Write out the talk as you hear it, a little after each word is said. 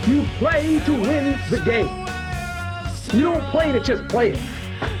You play to win the game. You don't play to just play it.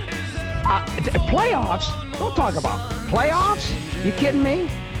 Playoffs? Don't talk about playoffs. You kidding me?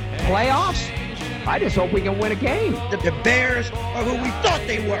 Playoffs? I just hope we can win a game. The Bears are who we thought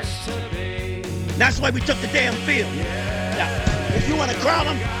they were. That's why we took the damn field. Now, if you want to crown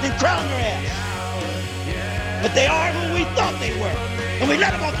them, then crown their ass. But they are who we thought they were. And we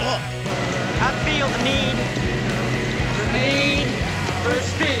let them off the hook. I feel the need for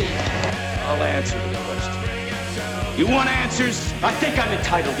speed. I'll answer the question. You want answers? I think I'm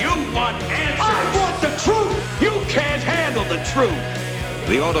entitled. You want answers? I want the truth! You can't handle the truth!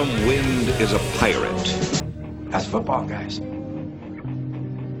 The autumn wind is a pirate. That's football, guys.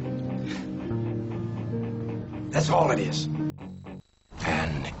 That's all it is.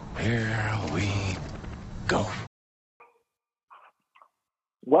 And here we go.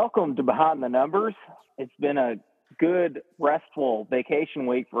 Welcome to Behind the Numbers. It's been a good, restful vacation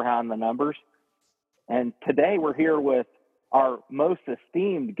week for Behind the Numbers. And today we're here with our most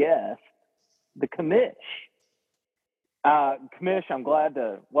esteemed guest, the Commish. Commish, I'm glad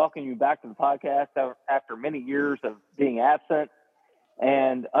to welcome you back to the podcast after many years of being absent.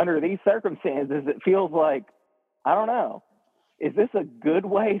 And under these circumstances, it feels like, I don't know, is this a good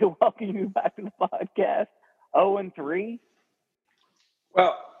way to welcome you back to the podcast? 0-3?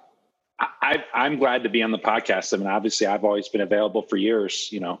 Well, I'm glad to be on the podcast. I mean, obviously, I've always been available for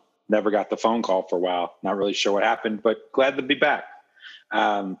years, never got the phone call for a while. Not really sure what happened, but glad to be back.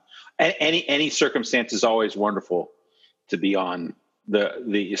 Any circumstance is always wonderful to be on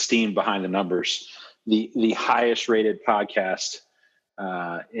the esteemed Behind the Numbers, the highest rated podcast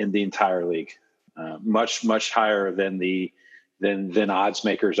in the entire league, much higher than odds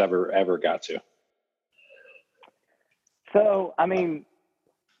makers ever got to. So, I mean,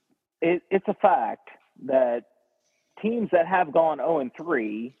 it's a fact that teams that have gone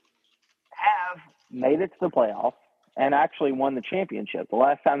 0-3 have made it to the playoffs and actually won the championship. The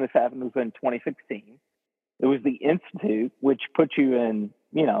last time this happened was in 2016. It was the Institute, which put you in,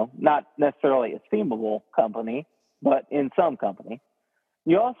 not necessarily esteemable company, but in some company.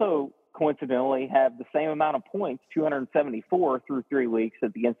 You also coincidentally have the same amount of points, 274 through 3 weeks,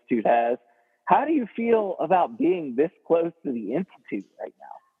 that the Institute has. How do you feel about being this close to the Institute right now?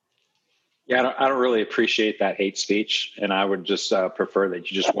 Yeah, I don't really appreciate that hate speech, and I would just prefer that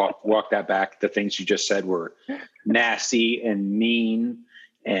you just walk that back. The things you just said were nasty and mean,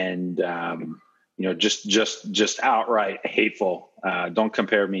 and just outright hateful. Don't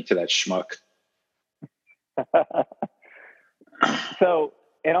compare me to that schmuck. So,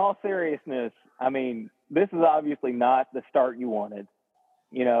 in all seriousness, I mean, this is obviously not the start you wanted.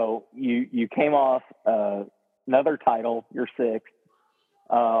 You came off another title, your sixth.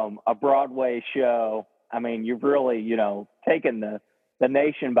 A Broadway show. I mean, you've really, taken the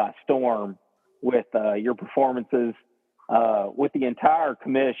nation by storm with your performances, with the entire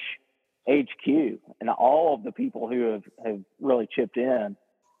Commish HQ and all of the people who have really chipped in.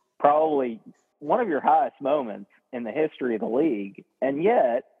 Probably one of your highest moments in the history of the league. And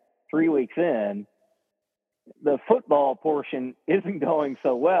yet, 3 weeks in, the football portion isn't going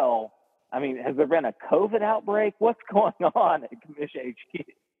so well. I mean, has there been a COVID outbreak? What's going on at Commish HQ?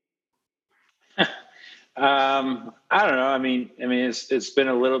 I don't know. I mean, it's been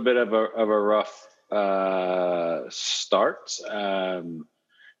a little bit of a rough start.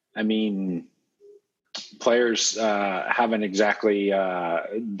 I mean, players haven't exactly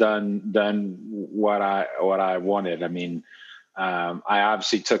done what I wanted. I mean, I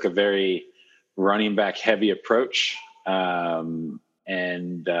obviously took a very running back heavy approach.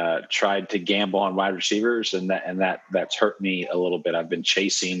 And tried to gamble on wide receivers, and that's hurt me a little bit. I've been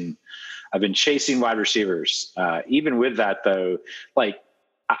chasing wide receivers. Even with that, though, like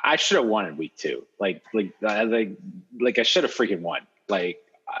I should have won in week 2. Like I should have freaking won. Like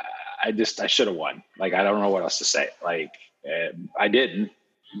I should have won. Like I don't know what else to say. Like I didn't,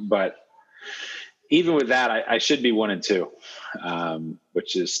 but even with that, I should be 1-2,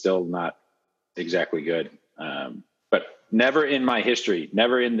 which is still not exactly good. But never in my history,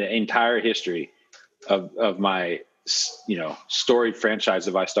 never in the entire history of my, storied franchise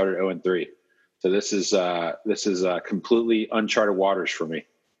have I started 0-3. So this is completely uncharted waters for me.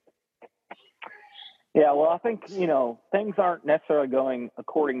 Yeah, well, I think, things aren't necessarily going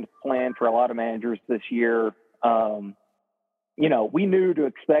according to plan for a lot of managers this year. We knew to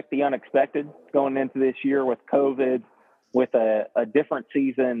expect the unexpected going into this year with COVID, with a different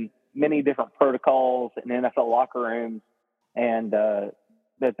season, many different protocols in NFL locker rooms, and that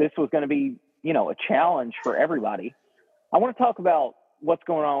this was going to be, a challenge for everybody. I want to talk about what's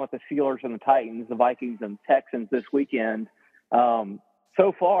going on with the Steelers and the Titans, the Vikings and Texans this weekend.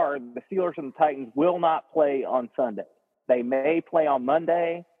 so far, the Steelers and the Titans will not play on Sunday. They may play on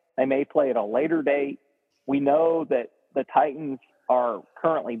Monday. They may play at a later date. We know that the Titans are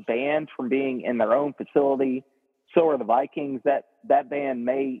currently banned from being in their own facility. So are the Vikings. That ban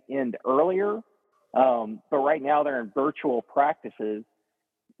may end earlier. But right now they're in virtual practices.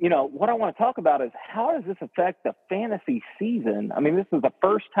 You know, what I want to talk about is how does this affect the fantasy season? I mean, this is the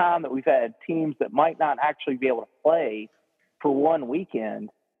first time that we've had teams that might not actually be able to play for one weekend.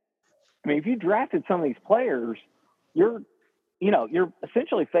 I mean, if you drafted some of these players, you're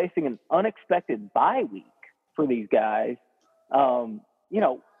essentially facing an unexpected bye week for these guys. You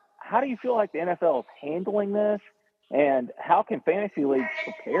know, how do you feel like the NFL is handling this, and how can fantasy leagues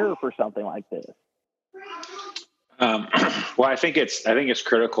prepare for something like this? Well, I think it's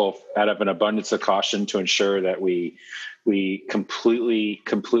critical out of an abundance of caution to ensure that we completely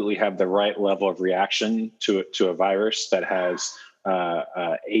have the right level of reaction to a virus that has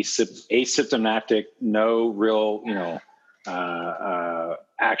asymptomatic, no real,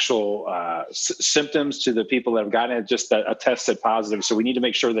 actual symptoms to the people that have gotten it, just a tested positive. So we need to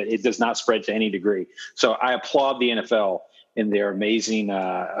make sure that it does not spread to any degree. So I applaud the NFL in their amazing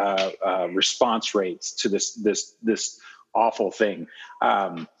response rates to this awful thing.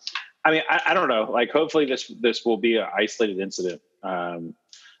 I mean, I don't know. Like, hopefully this will be an isolated incident.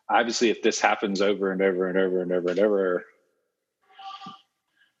 Obviously, if this happens over and over and over and over and over,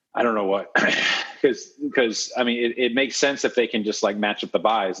 I don't know what. Because I mean, it makes sense if they can just like match up the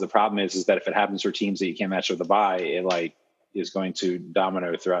buys. The problem is that if it happens for teams that you can't match up the buy, it like is going to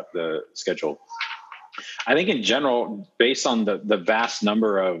domino throughout the schedule. I think in general, based on the vast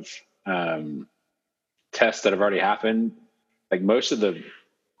number of tests that have already happened, like most of the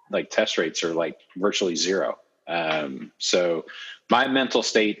like test rates are like virtually zero. So my mental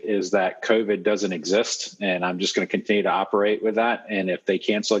state is that COVID doesn't exist, and I'm just going to continue to operate with that. And if they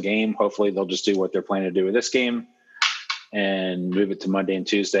cancel a game, hopefully they'll just do what they're planning to do with this game and move it to Monday and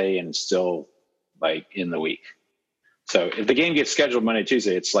Tuesday, and it's still like in the week. So if the game gets scheduled Monday,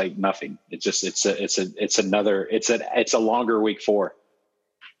 Tuesday, it's like nothing. It's just it's a longer week 4.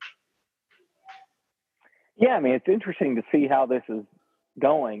 Yeah, I mean, it's interesting to see how this is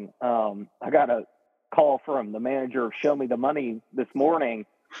going. I got a call from the manager of Show Me the Money this morning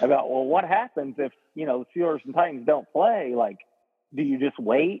about, well, what happens if, the Steelers and Titans don't play? Like, do you just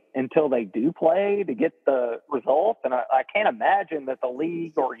wait until they do play to get the results? And I can't imagine that the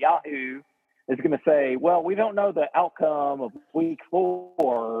league or Yahoo is going to say, well, we don't know the outcome of week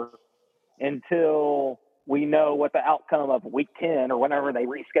 4 until we know what the outcome of week 10 or whenever they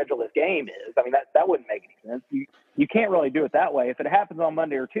reschedule this game is. I mean, that wouldn't make any sense. You can't really do it that way. If it happens on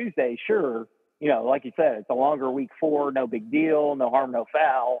Monday or Tuesday, sure, like you said, it's a longer week 4, no big deal, no harm, no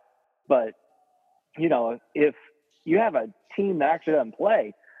foul. But, if you have a team that actually doesn't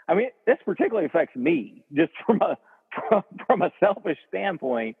play, I mean, this particularly affects me just from a selfish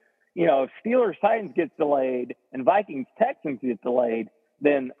standpoint. If Steelers Titans gets delayed and Vikings Texans get delayed,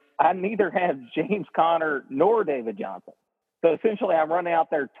 then I neither have James Conner nor David Johnson. So essentially I'm running out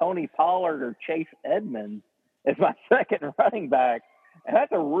there Tony Pollard or Chase Edmonds as my second running back. And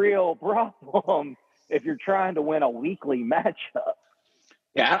that's a real problem if you're trying to win a weekly matchup.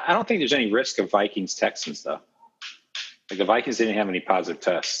 Yeah, I don't think there's any risk of Vikings Texans though. Like the Vikings didn't have any positive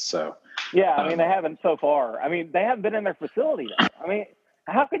tests, so. Yeah, I mean, they haven't so far. I mean, they haven't been in their facility though. I mean,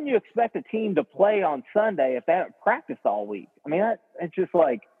 how can you expect a team to play on Sunday if they haven't practiced all week? I mean, it's just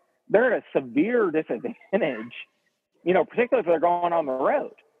like they're at a severe disadvantage, particularly if they're going on the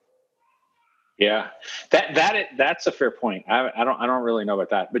road. Yeah, that's a fair point. I don't really know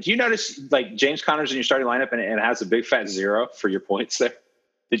about that. But do you notice like James Conner's in your starting lineup and it has a big fat 0 for your points there?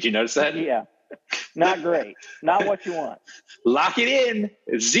 Did you notice that? Yeah, not great. Not what you want. Lock it in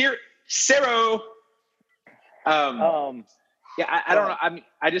 0. Yeah, I don't know. I mean,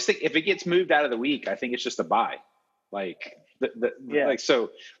 I just think if it gets moved out of the week, I think it's just a bye. Like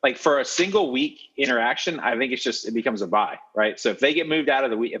like for a single week interaction, I think it becomes a bye, right? So if they get moved out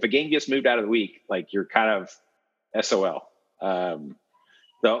of the week, if a game gets moved out of the week, like you're kind of SOL.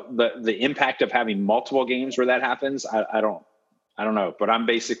 The impact of having multiple games where that happens, I don't know. But I'm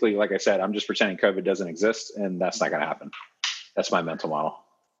basically, like I said, I'm just pretending COVID doesn't exist, and that's not going to happen. That's my mental model.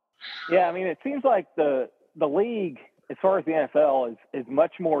 Yeah, I mean, it seems like the league, as far as the NFL, is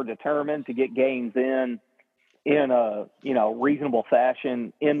much more determined to get games in a reasonable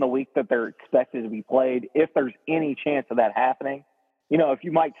fashion in the week that they're expected to be played, if there's any chance of that happening. If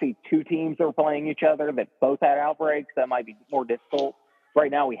you might see 2 teams that are playing each other that both had outbreaks, that might be more difficult.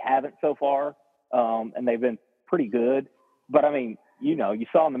 Right now we haven't so far, and they've been pretty good. But I mean, you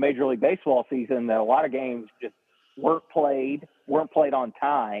saw in the Major League Baseball season that a lot of games just weren't played on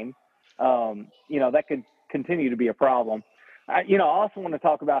time, that could continue to be a problem. I also want to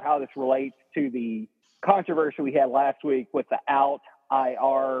talk about how this relates to the controversy we had last week with the out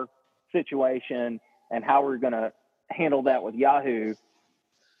IR situation and how we're going to handle that with Yahoo.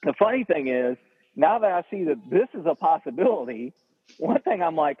 The funny thing is, now that I see that this is a possibility, one thing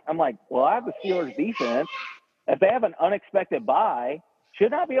I'm like, well, I have the Steelers defense. If they have an unexpected bye,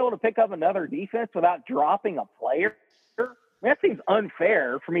 shouldn't I be able to pick up another defense without dropping a player? I mean, that seems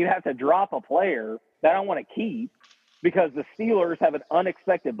unfair for me to have to drop a player that I want to keep because the Steelers have an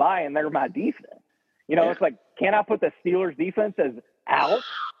unexpected bye and they're my defense. It's like, can I put the Steelers defense as out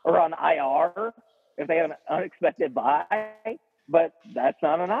or on IR if they have an unexpected bye? But that's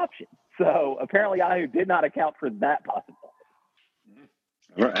not an option. So apparently Yahoo did not account for that possibility.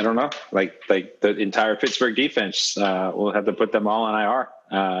 I don't know. Like the entire Pittsburgh defense, we'll have to put them all on IR.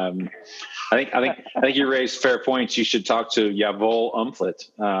 I think you raised fair points. You should talk to Yavol Umflit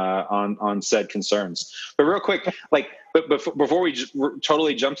on said concerns. But real quick, but before we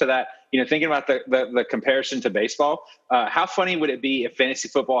totally jump to that, thinking about the comparison to baseball, how funny would it be if fantasy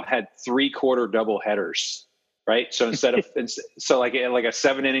football had 3-quarter double headers? Right. So instead of like a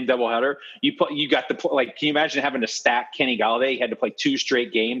 7-inning doubleheader, you got can you imagine having to stack Kenny Galladay? He had to play 2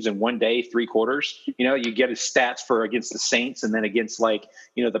 straight games in one day, 3 quarters. You get his stats for against the Saints and then against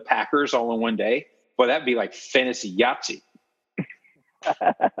the Packers all in one day. Boy, that'd be like fantasy Yahtzee.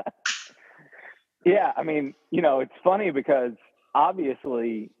 Yeah, I mean, it's funny because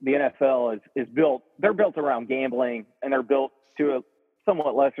obviously the NFL is built. They're built around gambling and they're built to a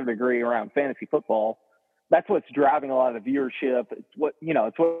somewhat lesser degree around fantasy football. That's what's driving a lot of the viewership. It's what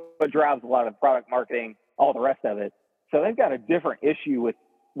drives a lot of product marketing, all the rest of it. So they've got a different issue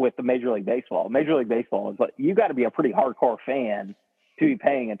with the Major League Baseball. Major League Baseball is you got to be a pretty hardcore fan to be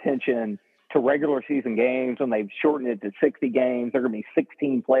paying attention to regular season games when they've shortened it to 60 games. There are going to be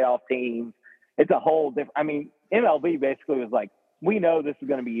 16 playoff teams. It's a whole different. I mean, MLB basically was like, we know this is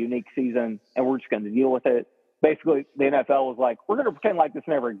going to be a unique season and we're just going to deal with it. Basically, the NFL was like, we're going to pretend like this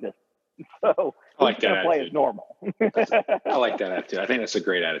never existed. So I like that play as normal. I like that attitude. I think that's a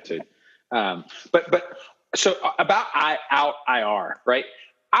great attitude. But so about out IR, right?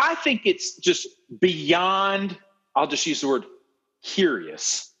 I think it's just beyond, I'll just use the word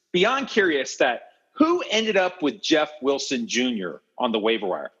curious, beyond curious that who ended up with Jeff Wilson Jr. on the waiver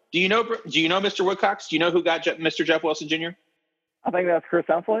wire? Do you know Mr. Woodcocks? Do you know who got Mr. Jeff Wilson Jr.? I think that's Chris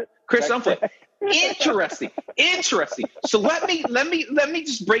Umflit. Chris Umflit. Interesting. So let me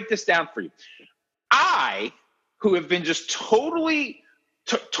just break this down for you. I, who have been just totally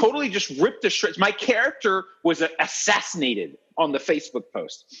just ripped to shreds. My character was assassinated on the Facebook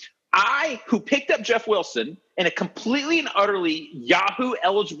post. I, who picked up Jeff Wilson in a completely and utterly Yahoo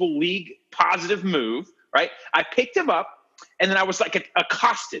eligible league positive move, right? I picked him up and then I was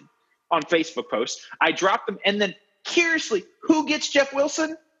accosted on Facebook posts. I dropped them and then curiously, who gets Jeff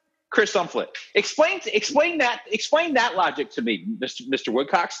Wilson? Chris Umflit. Explain that logic to me, Mr.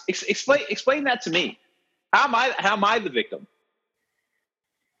 Woodcocks. Explain that to me. How am I the victim?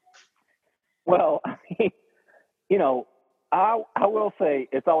 Well, I will say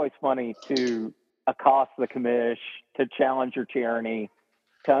it's always funny to accost the commish, to challenge your tyranny,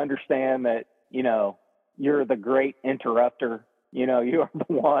 to understand that you're the great interrupter. You are the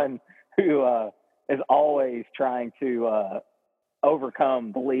one who is always trying to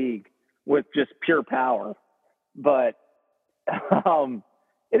overcome the league with just pure power. But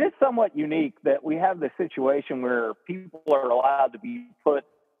it is somewhat unique that we have this situation where people are allowed to be put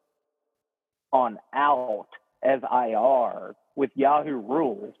on out as IR with Yahoo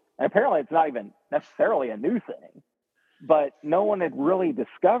rules. And apparently it's not even necessarily a new thing, but no one had really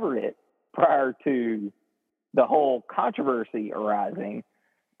discovered it prior to the whole controversy arising.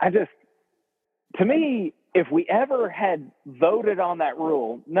 To me, if we ever had voted on that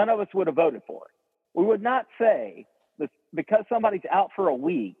rule, none of us would have voted for it. We would not say that because somebody's out for a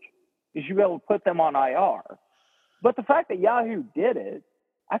week, you should be able to put them on IR. But the fact that Yahoo did it,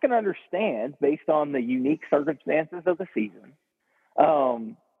 I can understand based on the unique circumstances of the season.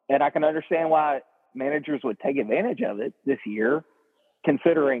 And I can understand why managers would take advantage of it this year,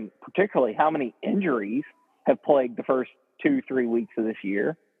 considering particularly how many injuries have plagued the first 2-3 weeks of this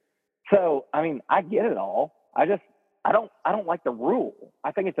year. So, I mean, I get it all. I don't like the rule.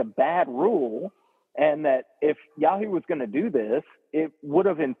 I think it's a bad rule. And that if Yahoo was going to do this, it would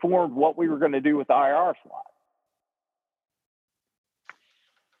have informed what we were going to do with the IR slot.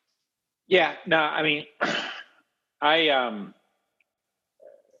 Yeah, no, I mean, I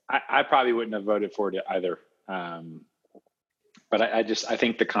probably wouldn't have voted for it either. But I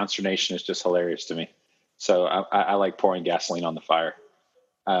think the consternation is just hilarious to me. So I like pouring gasoline on the fire.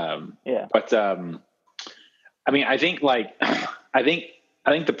 But I mean, I think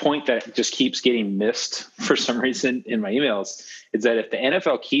the point that just keeps getting missed for some reason in my emails is that if the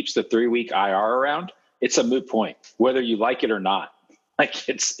NFL keeps the 3-week IR around, it's a moot point, whether you like it or not. Like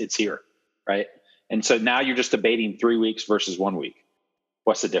it's here, right? And so now you're just debating 3 weeks versus 1 week.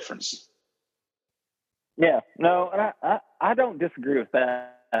 What's the difference? Yeah, no, and I don't disagree with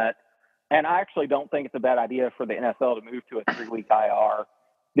that. And I actually don't think it's a bad idea for the NFL to move to a 3-week IR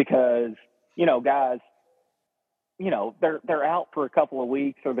because, guys, they're out for a couple of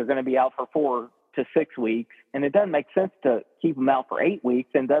weeks or they're going to be out for 4 to 6 weeks. And it doesn't make sense to keep them out for 8 weeks,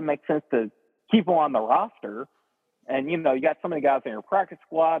 and it doesn't make sense to keep them on the roster. And, you got so many guys in your practice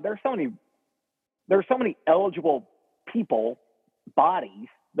squad. There's so many eligible people, bodies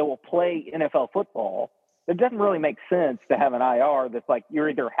that will play NFL football. It doesn't really make sense to have an IR that's like you're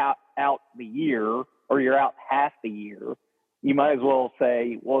either out the year or you're out half the year. You might as well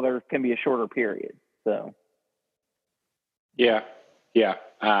say, well, there can be a shorter period. So, yeah.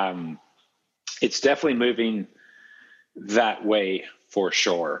 It's definitely moving that way for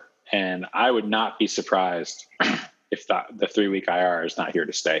sure. And I would not be surprised if the 3-week IR is not here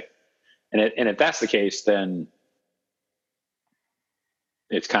to stay. And if that's the case, then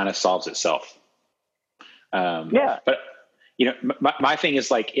it kind of solves itself. But my thing is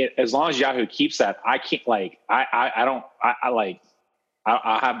like, as long as Yahoo keeps that, I can't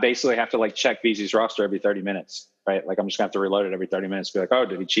I basically have to like check BZ's roster every 30 minutes, right? Like I'm just gonna have to reload it every 30 minutes, be like, oh,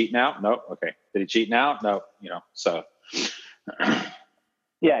 did he cheat now? No. Okay. Did he cheat now? No, so.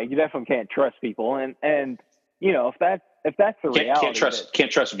 Yeah, you definitely can't trust people. And if that's the reality.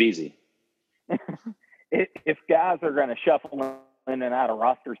 Can't trust VZ. If guys are going to shuffle in and out of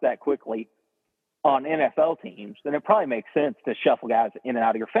rosters that quickly on NFL teams, then it probably makes sense to shuffle guys in and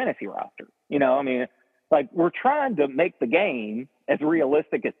out of your fantasy roster. Like we're trying to make the game as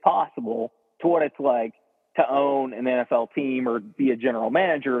realistic as possible to what it's like to own an NFL team or be a general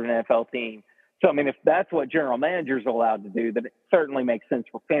manager of an NFL team. So, I mean, if that's what general managers are allowed to do, then it certainly makes sense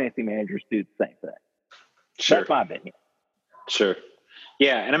for fantasy managers to do the same thing. Sure. That's my opinion. Sure.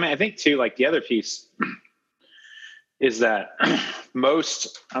 Yeah. And I mean, I think too, like the other piece is that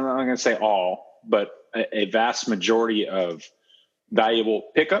most, I'm not going to say all, but a vast majority of valuable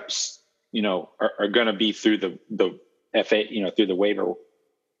pickups, are going to be through the FA, through the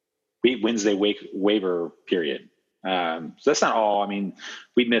Wednesday waiver period. So that's not all. I mean,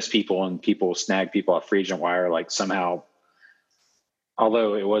 we miss people and people snag people off free agent wire, like somehow,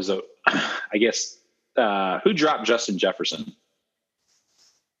 although it was I guess, who dropped Justin Jefferson?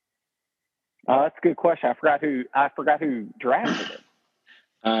 That's a good question. I forgot who drafted it.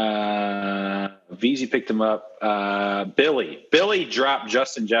 VZ picked him up. Billy dropped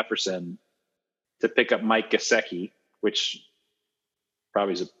Justin Jefferson to pick up Mike Gesicki, which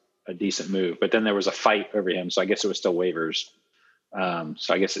probably is a decent move. But then there was a fight over him, so I guess it was still waivers.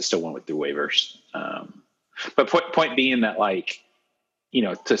 So I guess it still went through waivers. But point being that, like,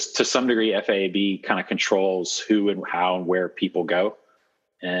 to some degree, FAAB kind of controls who and how and where people go.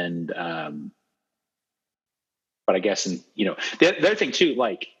 And but I guess, the other thing too,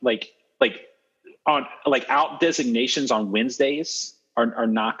 like on out designations on Wednesdays are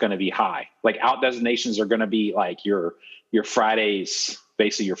not going to be high. Like out designations are going to be like your Fridays,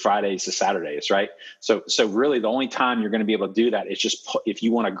 basically your Fridays to Saturdays, right? So really the only time you're going to be able to do that is just if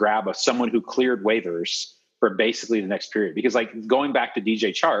you want to grab someone who cleared waivers for basically the next period. Because like going back to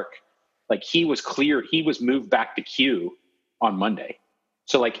DJ Chark, like he was moved back to Q on Monday.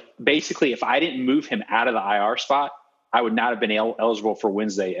 So like basically if I didn't move him out of the IR spot, I would not have been eligible for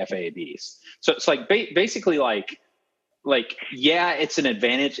Wednesday FAABs. So it's like basically like, yeah, it's an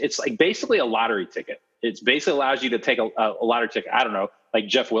advantage. It's like basically a lottery ticket. It's basically allows you to take a lottery ticket. I don't know, like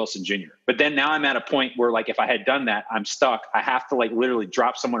Jeff Wilson Jr. But then now I'm at a point where like if I had done that, I'm stuck. I have to like literally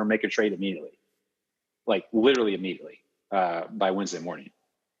drop someone or make a trade immediately, like literally immediately by Wednesday morning.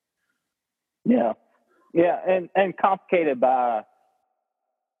 Yeah, and complicated by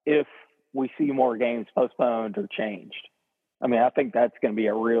if we see more games postponed or changed. I mean, I think that's going to be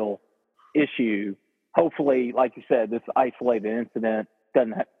a real issue. Hopefully, like you said, this isolated incident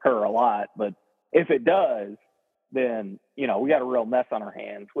doesn't occur a lot, but if it does, then, we got a real mess on our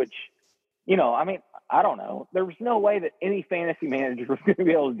hands, which, I mean, I don't know. There was no way that any fantasy manager was going to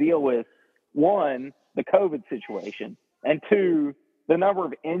be able to deal with, one, the COVID situation, and two, the number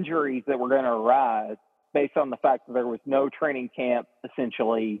of injuries that were going to arise based on the fact that there was no training camp,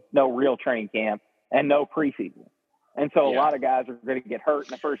 essentially, no real training camp, and no preseason. And so a lot of guys are going to get hurt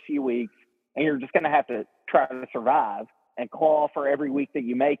in the first few weeks, and you're just going to have to try to survive and claw for every week that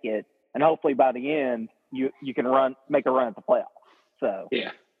you make it. And hopefully by the end, you can make a run at the playoffs. So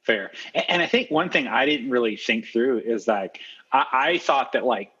yeah, fair. And I think one thing I didn't really think through is like I thought that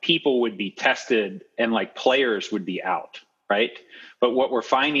like people would be tested and like players would be out, right? But what we're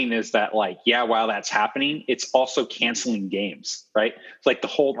finding is that like, yeah, while that's happening, it's also canceling games, right? It's like the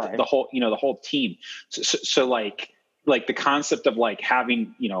whole team. So like the concept of like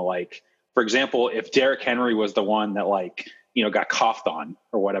having, like, for example, if Derrick Henry was the one that like, got coughed on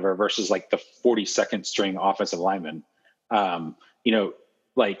or whatever versus like the 42nd string offensive lineman,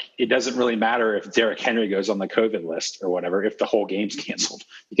 like it doesn't really matter if Derrick Henry goes on the COVID list or whatever, if the whole game's canceled,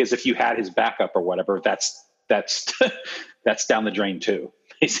 because if you had his backup or whatever, that's that's down the drain too,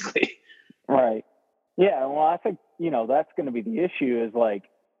 basically. Right. Yeah. Well, I think, that's going to be the issue is like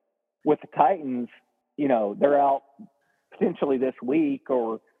with the Titans, they're out potentially this week,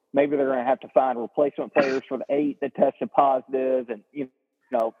 or maybe they're going to have to find replacement players for the 8 that tested positive, and,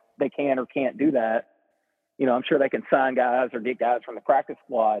 they can or can't do that. I'm sure they can sign guys or get guys from the practice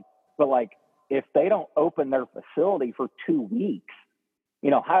squad, but like if they don't open their facility for 2 weeks,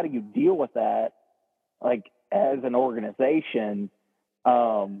 how do you deal with that? Like as an organization.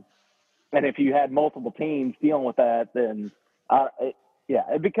 And if you had multiple teams dealing with that, then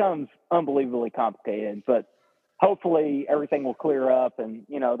it becomes unbelievably complicated, but hopefully everything will clear up and,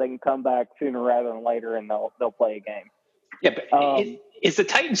 they can come back sooner rather than later and they'll play a game. Yeah. But is the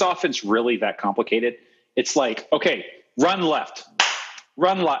Titans offense really that complicated? It's like, okay, run left,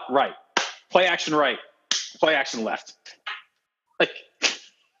 run right, play action right, play action left. Like,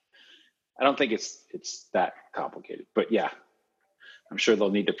 I don't think it's that complicated, but yeah, I'm sure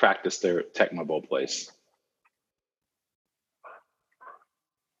they'll need to practice their Tecmo Bowl plays.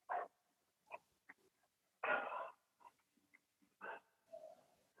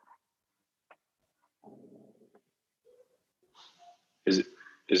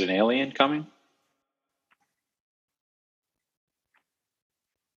 Is an alien coming?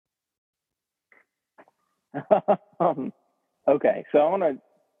 Okay, so I want to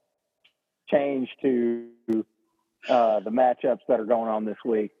change to the matchups that are going on this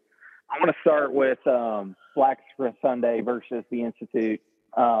week. I want to start with Black Express Sunday versus the Institute.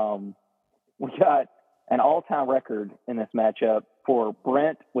 We got an all-time record in this matchup for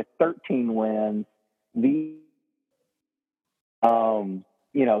Brent with 13 wins.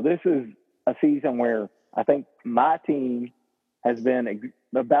 This is a season where I think my team has been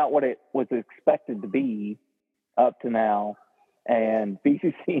about what it was expected to be up to now, and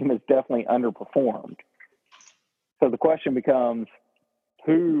BC's team has definitely underperformed. So the question becomes,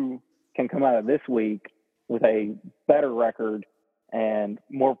 who can come out of this week with a better record and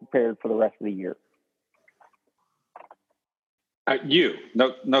more prepared for the rest of the year?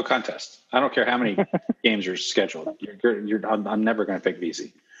 No contest. I don't care how many games are scheduled. I'm never going to pick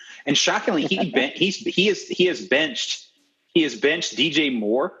VC. And shockingly, he has benched DJ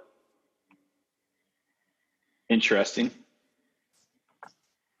Moore. Interesting.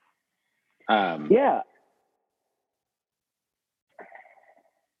 Yeah.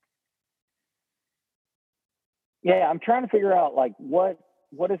 Yeah, I'm trying to figure out like what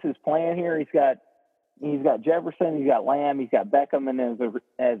is his plan here. He's got Jefferson, he's got Lamb, he's got Beckham, and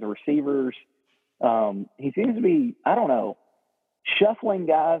as the receivers, he seems to be, I don't know, shuffling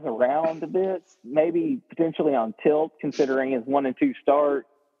guys around a bit, maybe potentially on tilt, considering his 1 and 2 start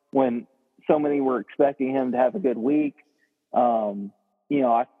when so many were expecting him to have a good week. Like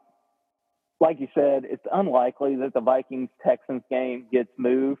you said, it's unlikely that the Vikings-Texans game gets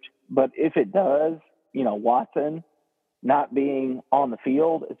moved, but if it does, Watson not being on the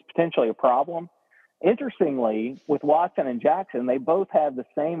field is potentially a problem. Interestingly, with Watson and Jackson, they both have the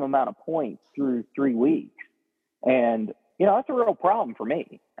same amount of points through 3 weeks. And, that's a real problem for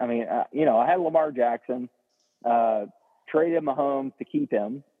me. I mean, I had Lamar Jackson, traded Mahomes to keep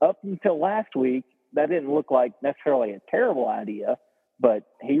him. Up until last week, that didn't look like necessarily a terrible idea, but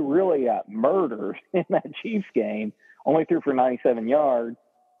he really got murdered in that Chiefs game, only threw for 97 yards.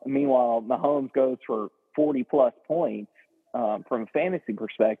 Meanwhile, Mahomes goes for 40-plus points from a fantasy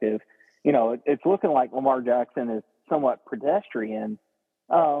perspective. It's looking like Lamar Jackson is somewhat pedestrian.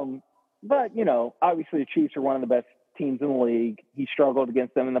 But, obviously the Chiefs are one of the best teams in the league. He struggled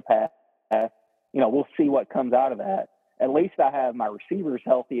against them in the past. We'll see what comes out of that. At least I have my receivers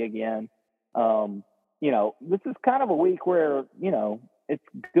healthy again. This is kind of a week where, it's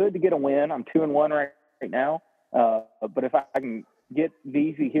good to get a win. I'm 2-1 right now. But if I can get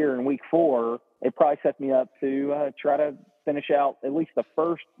VZ here in week 4, it probably sets me up to try to finish out at least the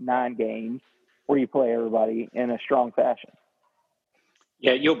first 9 games where you play everybody in a strong fashion.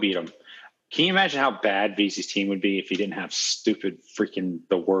 Yeah, you'll beat them. Can you imagine how bad VC's team would be if he didn't have stupid freaking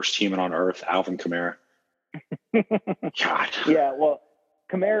the worst human on earth, Alvin Kamara? God. Yeah, well,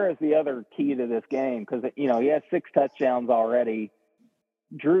 Kamara is the other key to this game because, he has 6 touchdowns already.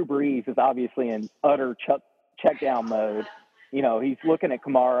 Drew Brees is obviously in utter check down mode. He's looking at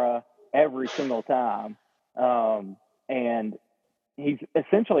Kamara every single time. And he's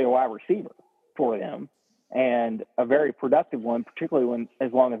essentially a wide receiver for them and a very productive one, particularly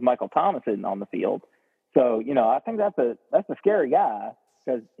as long as Michael Thomas isn't on the field. So, I think that's a scary guy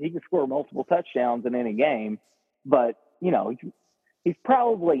because he can score multiple touchdowns in any game, but, he's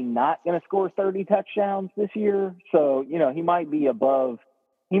probably not going to score 30 touchdowns this year. So, he might be regressing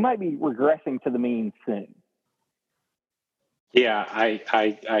to the mean soon. Yeah,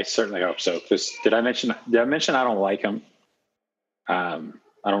 I certainly hope so. Because did I mention I don't like him? I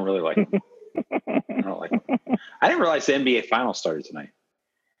don't really like him. I don't like him. I didn't realize the NBA Finals started tonight.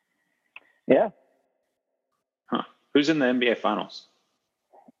 Yeah. Huh. Who's in the NBA Finals?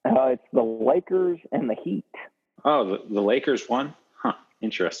 It's the Lakers and the Heat. Oh, the Lakers won? Huh.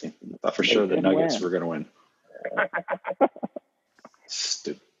 Interesting. I thought for sure the Nuggets were going to win.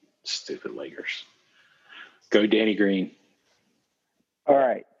 Stupid Lakers. Go Danny Green. All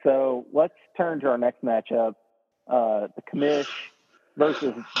right, so let's turn to our next matchup. The Commish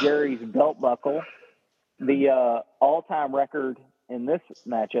versus Jerry's belt buckle. The all-time record in this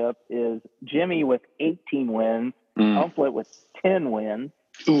matchup is Jimmy with 18 wins, Humplet with 10 wins.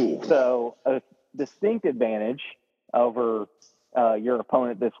 Ooh. So a distinct advantage over your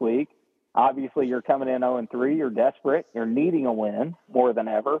opponent this week. Obviously, you're coming in 0-3. You're desperate. You're needing a win more than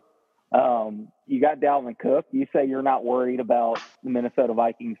ever. You got Dalvin Cook. You say you're not worried about the Minnesota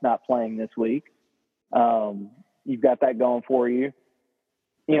Vikings not playing this week. You've got that going for you.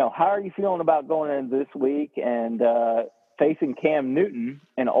 How are you feeling about going into this week and facing Cam Newton,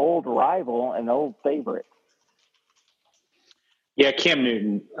 an old rival, an old favorite? Yeah, Cam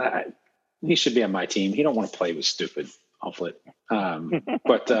Newton, he should be on my team. He don't want to play with stupid Humplet.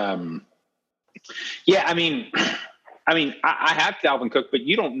 Yeah, I mean, I have Dalvin Cook, but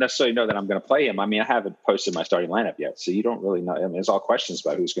you don't necessarily know that I'm going to play him. I mean, I haven't posted my starting lineup yet, so you don't really know. I mean, there's all questions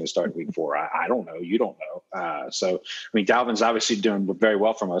about who's going to start in week 4. I don't know. You don't know. So, I mean, Dalvin's obviously doing very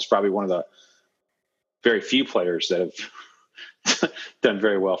well from us. Probably one of the very few players that have done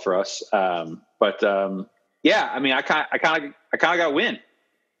very well for us. Yeah, I mean, I kind of got to win.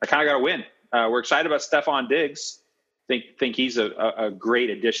 We're excited about Stephon Diggs. Think he's a great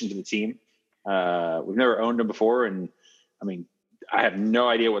addition to the team. We've never owned him before, and I mean, I have no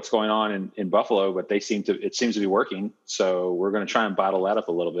idea what's going on in Buffalo, but it seems to be working. So we're going to try and bottle that up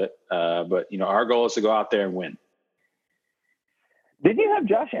a little bit. But our goal is to go out there and win. Did you have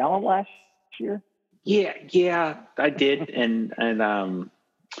Josh Allen last year? Yeah, I did, and I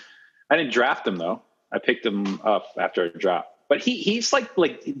didn't draft him though. I picked him up after a drop. But he's like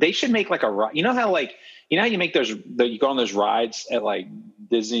they should make like how you make you go on those rides at like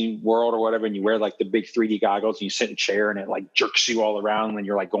Disney World or whatever, and you wear like the big 3D goggles and you sit in a chair and it like jerks you all around when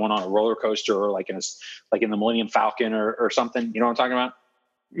you're like going on a roller coaster or like in the Millennium Falcon or something. You know what I'm talking about?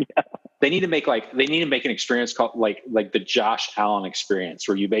 Yeah. They need to make an experience called like the Josh Allen experience,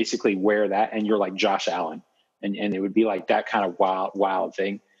 where you basically wear that and you're like Josh Allen, and it would be like that kind of wild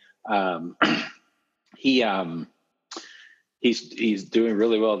thing. He's doing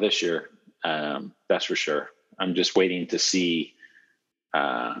really well this year. That's for sure. I'm just waiting to see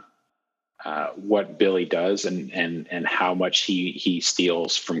what Billy does and how much he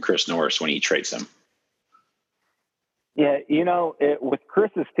steals from Chris Norris when he trades him. Yeah, with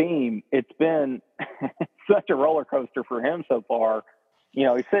Chris's team, it's been such a roller coaster for him so far. He's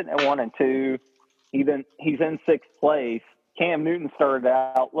sitting at 1-2. He's in 6th place. Cam Newton started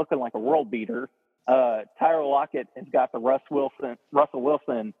out looking like a world beater. Tyler Lockett has got the Russell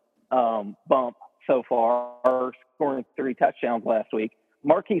Wilson bump so far, scoring 3 touchdowns last week.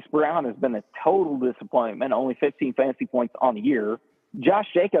 Marquise Brown has been a total disappointment, only 15 fantasy points on the year. Josh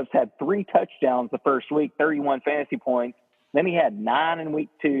Jacobs had 3 touchdowns the first week, 31 fantasy points. Then he had 9 in week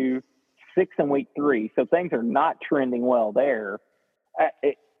 2, 6 in week 3. So things are not trending well there.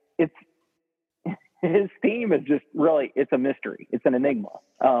 His team is just really, it's a mystery. It's an enigma.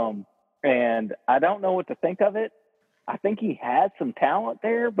 And I don't know what to think of it. I think he has some talent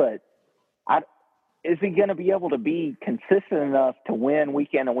there, but is he going to be able to be consistent enough to win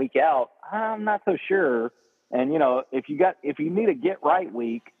week in and week out? I'm not so sure. And, if you need a get right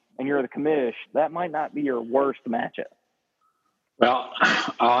week and you're the Commish, that might not be your worst matchup. Well,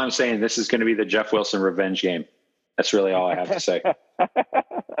 all I'm saying, this is going to be the Jeff Wilson revenge game. That's really all I have to say.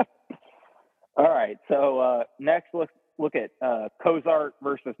 All right. So next, let's look at Cozart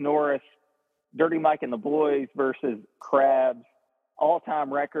versus Norris, Dirty Mike and the Boys versus Krabs.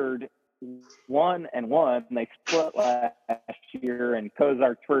 All-time record 1-1, and they split last year in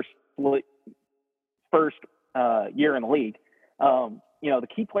Kozar's first year in the league. The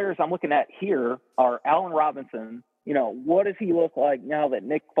key players I'm looking at here are Allen Robinson. What does he look like now that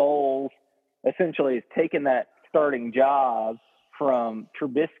Nick Foles essentially has taken that starting job from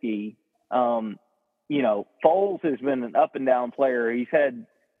Trubisky? Foles has been an up and down player. He's had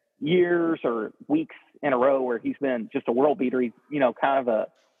years or weeks in a row where he's been just a world beater. He's, kind of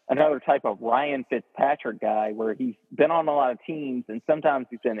another type of Ryan Fitzpatrick guy where he's been on a lot of teams and sometimes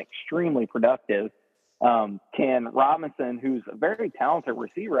he's been extremely productive. Can Robinson, who's a very talented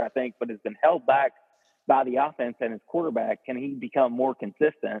receiver, I think, but has been held back by the offense and his quarterback, can he become more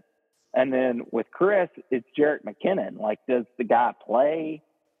consistent? And then with Chris, it's Jerick McKinnon. Like, does the guy play?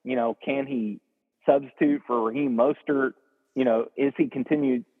 Can he substitute for Raheem Mostert? Does he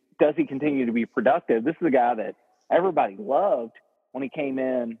continue to be productive? This is a guy that everybody loved when he came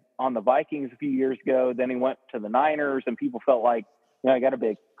in on the Vikings a few years ago. Then he went to the Niners and people felt like, he got a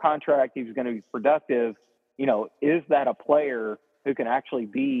big contract. He was going to be productive. Is that a player who can actually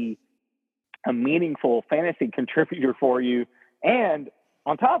be a meaningful fantasy contributor for you? And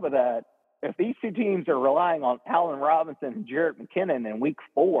on top of that, if these two teams are relying on Allen Robinson and Jerick McKinnon in week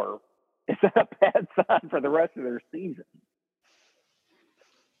 4, is that a bad sign for the rest of their season?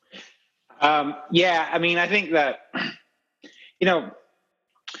 I think that,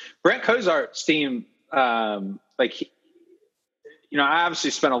 Brent Kozart's team, I obviously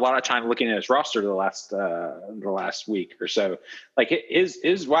spent a lot of time looking at his roster the last week or so. Like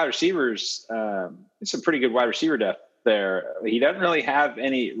his wide receivers, it's a pretty good wide receiver depth there. He doesn't really have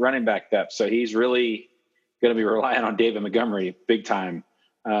any running back depth, so he's really going to be relying on David Montgomery big time.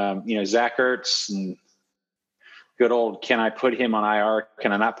 Zach Ertz and good old, can I put him on IR?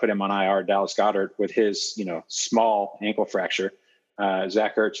 Can I not put him on IR? Dallas Goedert with his, small ankle fracture.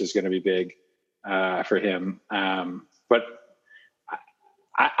 Zach Ertz is going to be big for him. But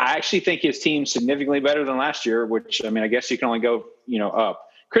I actually think his team's significantly better than last year, which, I guess you can only go, up.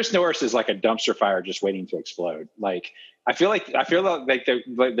 Chris Norris is like a dumpster fire just waiting to explode. Like, I feel like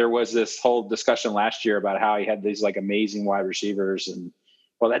there was this whole discussion last year about how he had these like amazing wide receivers, and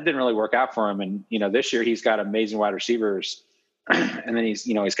well, that didn't really work out for him. And, this year he's got amazing wide receivers and then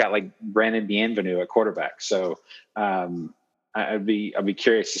he's got like Brandon Bienvenu at quarterback. So I'd be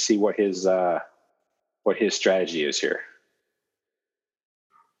curious to see what his strategy is here.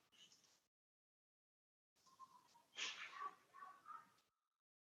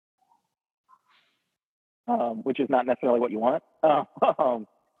 Which is not necessarily what you want.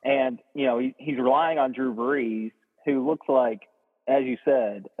 And, he's relying on Drew Brees, who looks like, as you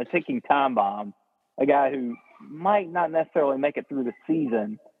said, a ticking time bomb, a guy who might not necessarily make it through the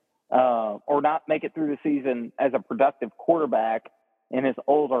season or not make it through the season as a productive quarterback in his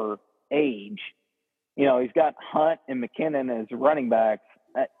older age. He's got Hunt and McKinnon as running backs.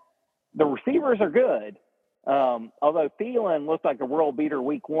 The receivers are good, although Thielen looked like a world beater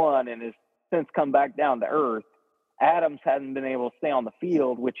week 1 and has since come back down to earth. Adams hasn't been able to stay on the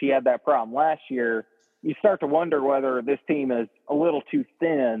field, which he had that problem last year. You start to wonder whether this team is a little too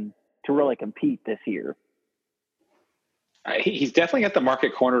thin to really compete this year. He's definitely got the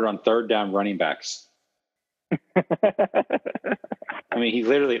market cornered on third down running backs. He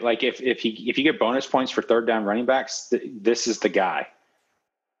literally, like, if you get bonus points for third down running backs, this is the guy.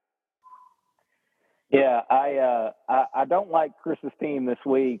 Yeah, I don't like Chris's team this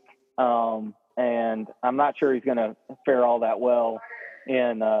week. And I'm not sure he's going to fare all that well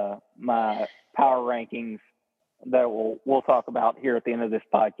in my power rankings that we'll talk about here at the end of this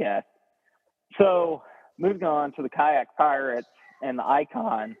podcast. So moving on to the Kayak Pirates and the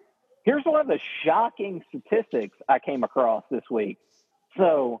Icon. Here's one of the shocking statistics I came across this week.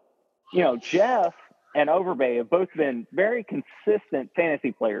 So, Jeff and Overbay have both been very consistent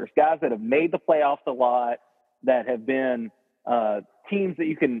fantasy players, guys that have made the playoffs a lot, that have been teams that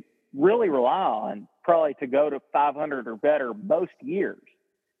you can really rely on probably to go to 500 or better most years.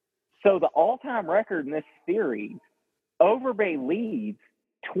 So the all-time record in this series, Overbay leads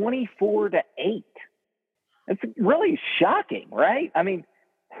 24-8. It's really shocking, right?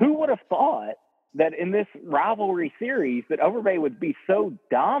 Who would have thought that in this rivalry series that Overbay would be so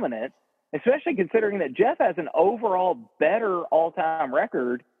dominant, especially considering that Jeff has an overall better all-time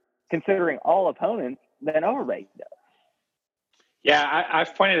record considering all opponents than Overbay does. Yeah,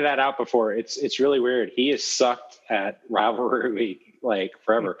 I've pointed that out before. It's really weird. He has sucked at rivalry week like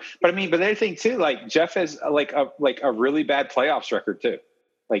forever. But the other thing too, like Jeff has like a really bad playoffs record too,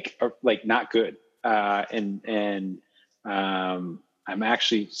 like not good. I'm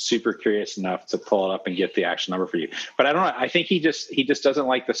actually super curious enough to pull it up and get the actual number for you. But I don't know. I think he just doesn't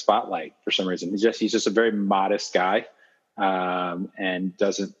like the spotlight for some reason. He's just a very modest guy, and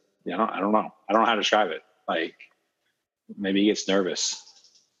doesn't. I don't know. I don't know how to describe it. Like maybe he gets nervous.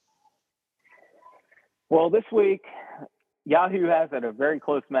 Well, this week, Yahoo has it a very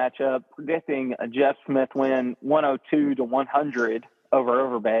close matchup, predicting a Jeff Smith win 102-100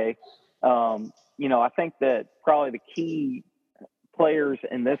 over Bay. I think that probably the key players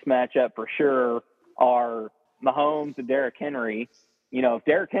in this matchup for sure are Mahomes and Derrick Henry. If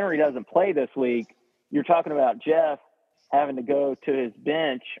Derrick Henry doesn't play this week, you're talking about Jeff having to go to his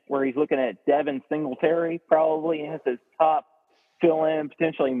bench where he's looking at Devin Singletary probably as his top fill-in,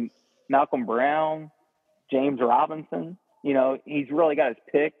 potentially Malcolm Brown, James Robinson. He's really got his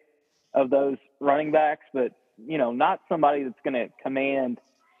pick of those running backs, but, not somebody that's going to command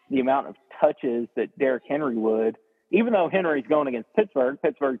the amount of touches that Derrick Henry would, even though Henry's going against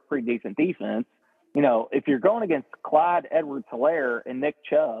Pittsburgh's pretty decent defense. If you're going against Clyde Edwards-Helaire and Nick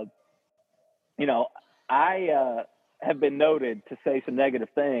Chubb, I have been noted to say some negative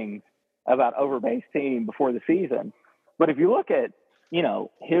things about Overbay's team before the season. But if you look at,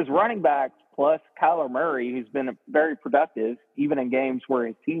 his running backs plus Kyler Murray, who's been very productive, even in games where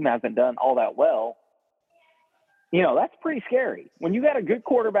his team hasn't done all that well, that's pretty scary. When you got a good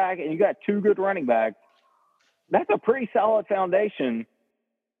quarterback and you got two good running backs, that's a pretty solid foundation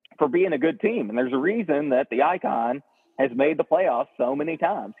for being a good team. And there's a reason that the Icon has made the playoffs so many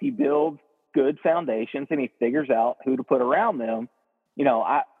times. He builds good foundations and he figures out who to put around them.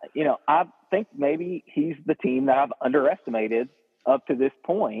 I think maybe he's the team that I've underestimated up to this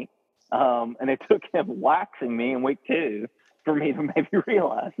point. And it took him waxing me in week 2 for me to maybe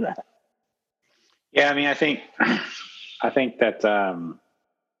realize that. Yeah. I mean, I think that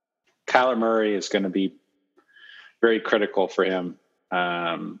Kyler Murray is going to be very critical for him,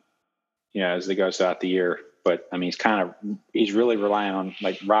 as he goes throughout the year. But I mean, he's really relying on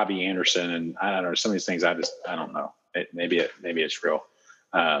like Robbie Anderson, and I don't know, some of these things I don't know. Maybe it's real.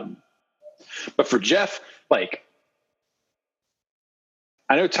 But for Jeff, like,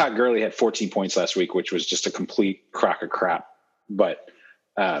 I know Todd Gurley had 14 points last week, which was just a complete crock of crap. But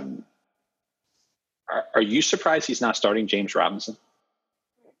are you surprised he's not starting James Robinson?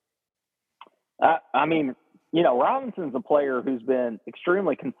 I mean, Robinson's a player who's been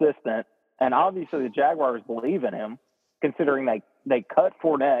extremely consistent, and obviously the Jaguars believe in him, considering they cut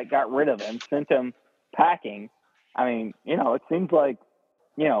Fournette, got rid of him, sent him packing. I mean, it seems like,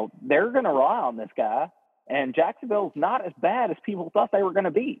 they're going to rely on this guy, and Jacksonville's not as bad as people thought they were going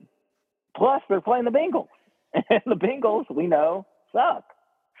to be. Plus, they're playing the Bengals, and the Bengals, we know, suck.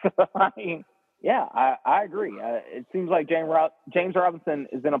 So, I mean, yeah, I agree. It seems like James Robinson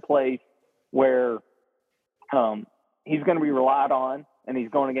is in a place where he's going to be relied on, and he's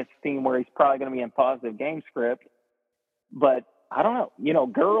going against a team where he's probably going to be in positive game script. But I don't know.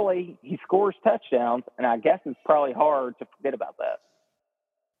 Gurley, he scores touchdowns, and I guess it's probably hard to forget about that.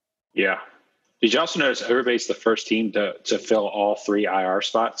 Yeah. Did you also notice Overbay's the first team to fill all 3 IR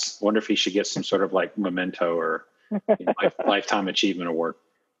spots? Wonder if he should get some sort of like memento or lifetime achievement award.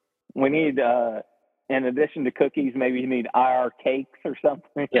 We need, in addition to cookies, maybe you need IR cakes or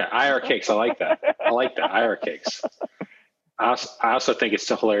something. Yeah, IR cakes. I like that. IR cakes. I also think it's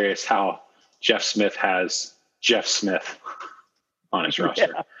still hilarious how Jeff Smith has Jeff Smith on his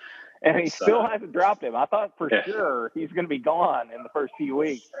roster. Yeah. And he still hasn't dropped him. I thought for sure he's going to be gone in the first few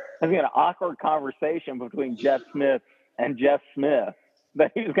weeks. There's an awkward conversation between Jeff Smith and Jeff Smith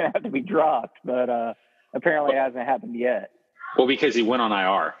that he was going to have to be dropped, but apparently it hasn't happened yet. Well, because he went on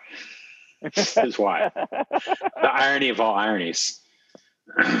IR. That's why. The irony of all ironies.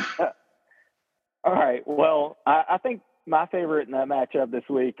 All right. Well, I think my favorite in that matchup this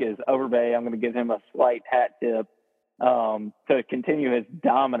week is Overbay. I'm going to give him a slight hat tip to continue his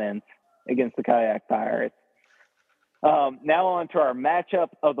dominance against the Kayak Pirates. Now on to our matchup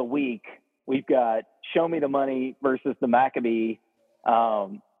of the week. We've got Show Me the Money versus the Maccabee.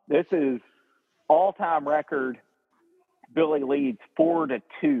 This is all-time record. Billy leads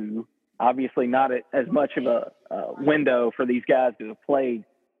 4-2. Obviously not as much of a window for these guys who have played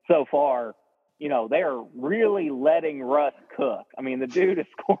so far. They are really letting Russ cook. I mean, the dude has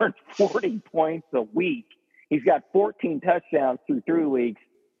scored 40 points a week. He's got 14 touchdowns through 3 weeks.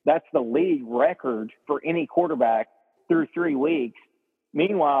 That's the league record for any quarterback through 3 weeks.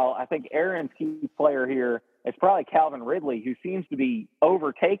 Meanwhile, I think Aaron's key player here is probably Calvin Ridley, who seems to be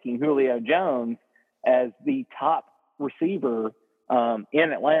overtaking Julio Jones as the top receiver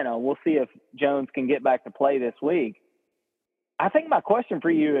in Atlanta. We'll see if Jones can get back to play this week. I think my question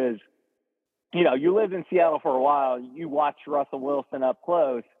for you is, you lived in Seattle for a while. You watched Russell Wilson up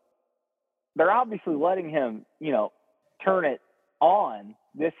close. They're obviously letting him, turn it on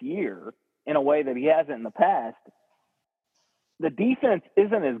this year in a way that he hasn't in the past. The defense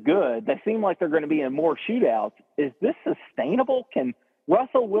isn't as good. They seem like they're going to be in more shootouts. Is this sustainable? Can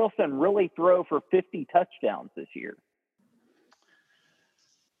Russell Wilson really throw for 50 touchdowns this year?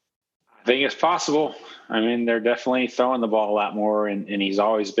 I think it's possible. I mean, they're definitely throwing the ball a lot more, and he's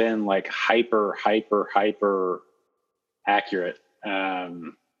always been like hyper accurate.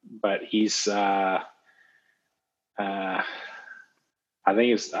 But he's, I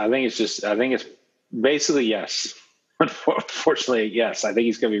think it's basically yes. Unfortunately, yes. I think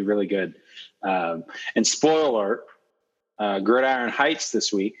he's going to be really good. And spoiler alert, Gridiron Heights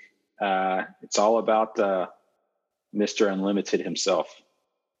this week. It's all about Mr. Unlimited himself.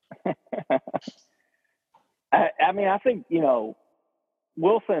 I think,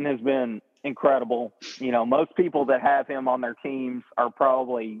 Wilson has been incredible. Most people that have him on their teams are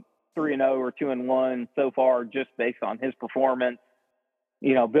probably 3-0 or 2-1 so far, just based on his performance.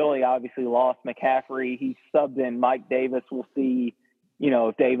 Billy obviously lost McCaffrey. He subbed in Mike Davis. We'll see,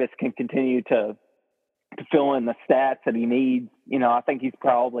 if Davis can continue to fill in the stats that he needs. I think he's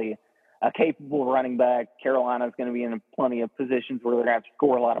probably a capable running back. Carolina's going to be in plenty of positions where they're going to have to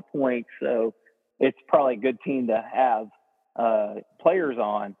score a lot of points. So it's probably a good team to have players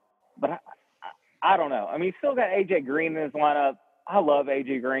on. But I don't know. I mean, he's still got A.J. Green in his lineup. I love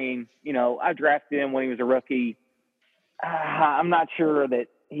A.J. Green. I drafted him when he was a rookie. I'm not sure that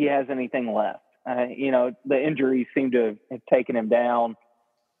he has anything left. The injuries seem to have taken him down.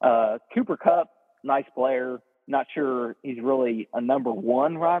 Cooper Kupp, nice player. Not sure he's really a number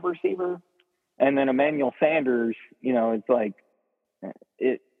one wide receiver. And then Emmanuel Sanders, it's like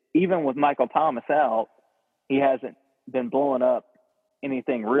even with Michael Thomas out, he hasn't been blowing up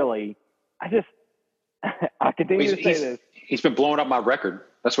anything really. I continue to say this. He's been blowing up my record.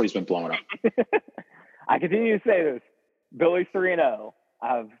 That's what he's been blowing up. I continue to say this. Billy's 3-0.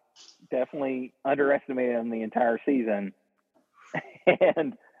 I've definitely underestimated him the entire season.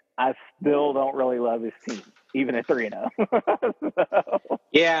 And I still don't really love his team, even at 3-0.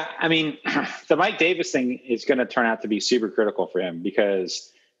 Yeah, I mean, the Mike Davis thing is going to turn out to be super critical for him,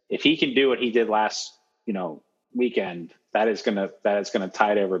 because if he can do what he did last, weekend, that is going to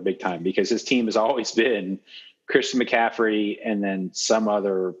tide over big time, because his team has always been Christian McCaffrey and then some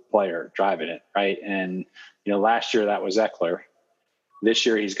other player driving it, right? And last year that was Eckler. This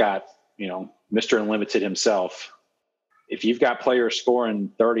year he's got Mr. Unlimited himself. If you've got players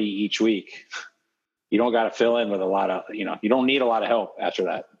scoring 30 each week, you don't got to fill in with a lot of, you don't need a lot of help after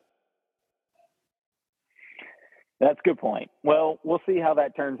that. That's a good point. Well, we'll see how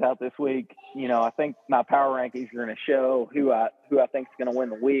that turns out this week. I think my power rankings are going to show who I think is going to win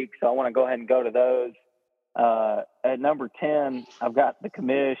the week. So I want to go ahead and go to those. At number 10, I've got the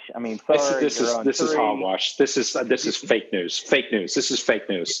Commish. I mean, sorry, this is hogwash. This is fake news. Fake news. This is fake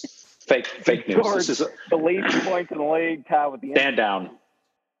news. Fake news. This is the least points in the league, tied with the stand down.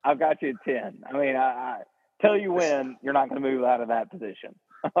 I've got you at 10. I mean, I tell you when you're not going to move out of that position.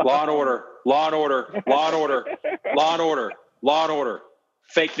 Law and order. Law and order. Law and order. Law and order. Law and order.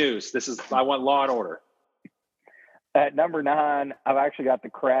 Fake news. I want law and order. At number 9, I've actually got the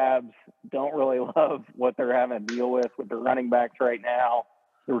Crabs. Don't really love what they're having to deal with their running backs right now.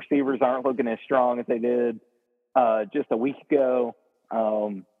 The receivers aren't looking as strong as they did just a week ago.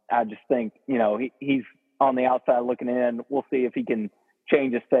 I just think, he's on the outside looking in. We'll see if he can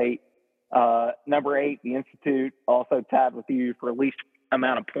change his fate. Number 8, the Institute, also tied with you for least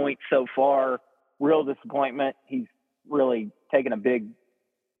amount of points so far. Real disappointment. He's really taken a big,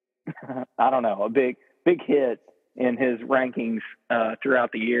 a big hit in his rankings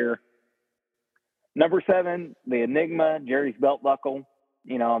throughout the year. Number 7, the Enigma, Jerry's belt buckle.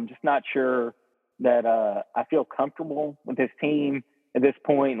 I'm just not sure that I feel comfortable with his team at this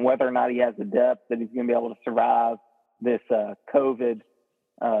point, and whether or not he has the depth that he's going to be able to survive this COVID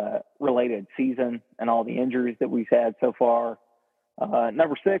related season and all the injuries that we've had so far.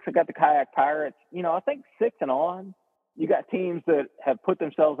 Number 6, I got the Kayak Pirates. I think 6 and on, you got teams that have put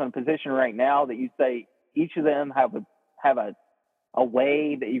themselves in a position right now that you say each of them have a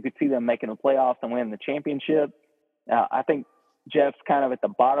way that you could see them making the playoffs and winning the championship. I think Jeff's kind of at the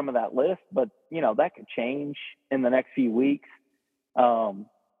bottom of that list, but that could change in the next few weeks.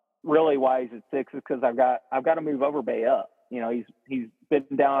 Really why he's at 6 is because I've got to move Overbay up. He's been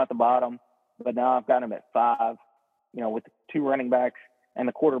down at the bottom, but now I've got him at 5. With the 2 running backs and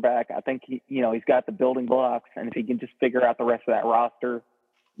the quarterback, I think he's got the building blocks, and if he can just figure out the rest of that roster,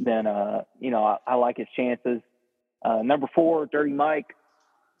 then I like his chances. Number 4, Dirty Mike.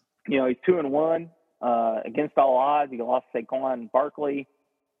 He's 2-1 against all odds. He lost Saquon Barkley,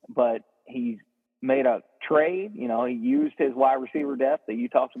 but he's made a trade. He used his wide receiver depth that you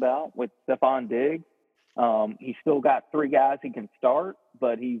talked about with Stephon Diggs. He's still got 3 guys he can start,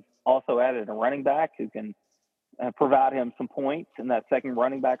 but he's also added a running back who can provide him some points in that second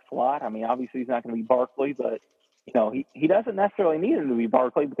running back slot. I mean, obviously he's not going to be Barkley, but he doesn't necessarily need him to be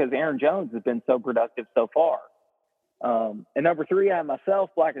Barkley because Aaron Jones has been so productive so far. And number 3, I have myself,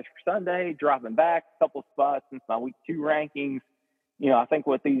 Blackish for Sunday, dropping back a couple spots since my week 2 rankings. I think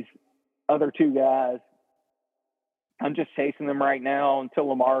with these other 2 guys, I'm just chasing them right now until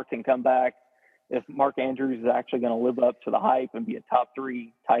Lamar can come back. If Mark Andrews is actually going to live up to the hype and be a top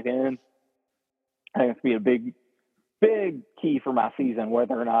 3 tight end, I think it's going to be a big key for my season,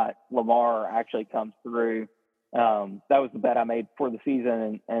 whether or not Lamar actually comes through. That was the bet I made for the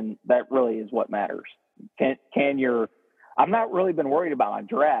season, and that really is what matters. I've not really been worried about my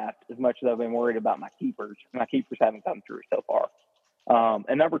draft as much as I've been worried about my keepers. My keepers haven't come through so far.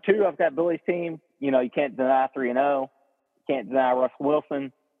 And number 2, I've got Billy's team. You can't deny 3-0. You can't deny Russell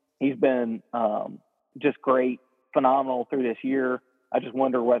Wilson. He's been just great, phenomenal through this year. I just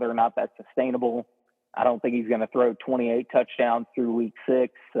wonder whether or not that's sustainable. I don't think he's going to throw 28 touchdowns through week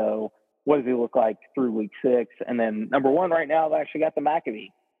 6. So what does he look like through week 6? And then number 1 right now, I've actually got the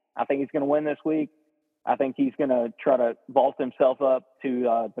McAfee. I think he's going to win this week. I think he's going to try to vault himself up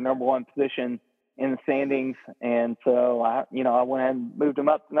to the number 1 position in the standings. And so, I went ahead and moved him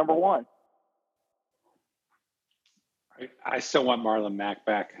up to number 1. I still want Marlon Mack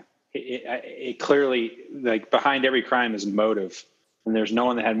back. It clearly, like, behind every crime is motive. And there's no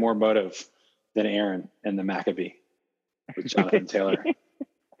one that had more motive than Aaron and the McAfee with Jonathan Taylor.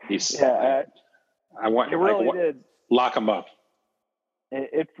 I want did. Lock him up.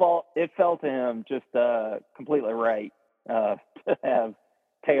 It fell to him just completely right to have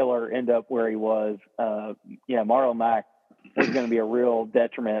Taylor end up where he was. Marlon Mack was going to be a real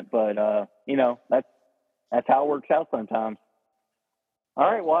detriment, but that's how it works out sometimes. All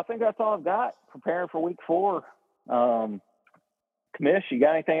right, well, I think that's all I've got preparing for week 4. Commish, you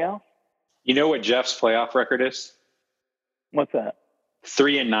got anything else? You know what Jeff's playoff record is? What's that?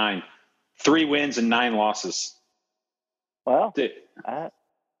 3-9, 3 wins and 9 losses. Well,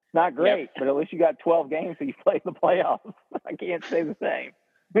 not great, but at least you got 12 games that you played in the playoffs. I can't say the same.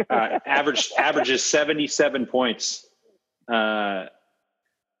 Average is 77 points. You're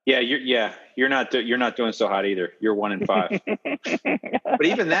not doing so hot either. You're 1-5. But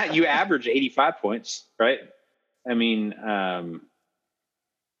even that, you average 85 points, right? I mean,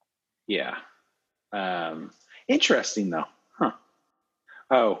 interesting though, huh?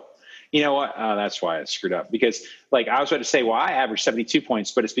 Oh, you know what? Oh, that's why I screwed up, because I was about to say, well, I averaged 72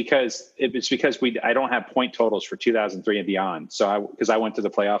 points, but it's because I don't have point totals for 2003 and beyond. So because I went to the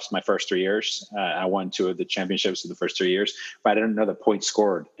playoffs my first 3 years, I won 2 of the championships in the first 3 years, but I didn't know the points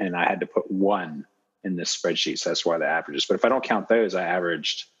scored, and I had to put 1 in this spreadsheet. So that's why the averages. But if I don't count those, I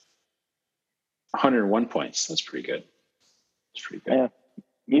averaged 101 points. That's pretty good. It's pretty good. Yeah.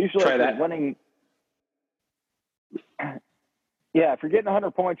 Usually try that. Winning. Yeah, if you're getting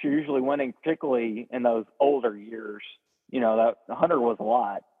 100 points, you're usually winning, particularly in those older years. That 100 was a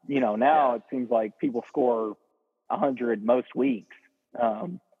lot. Now it seems like people score 100 most weeks.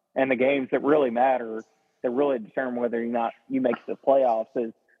 And the games that really matter, that really determine whether or not you make the playoffs,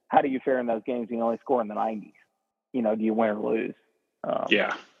 is how do you fare in those games you only score in the 90s? Do you win or lose?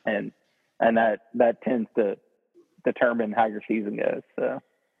 And that tends to determine how your season goes. So.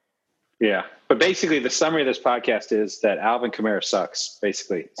 Yeah, but basically the summary of this podcast is that Alvin Kamara sucks,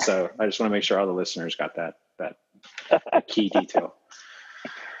 basically. So I just want to make sure all the listeners got that key detail.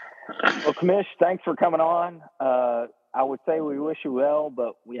 Well, Commish, thanks for coming on. I would say we wish you well,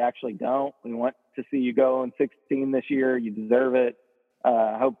 but we actually don't. We want to see you go in 16 this year. You deserve it.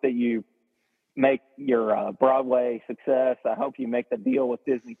 I hope that you make your Broadway success. I hope you make the deal with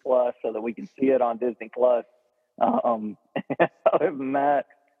Disney Plus so that we can see it on Disney Plus. Other than that,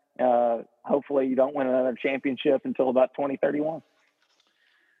 hopefully you don't win another championship until about 2031. All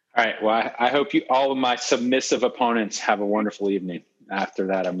right. Well, I hope all of my submissive opponents have a wonderful evening after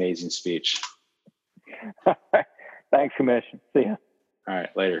that amazing speech. Thanks, Commission. See ya. All right.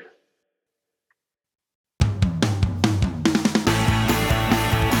 Later.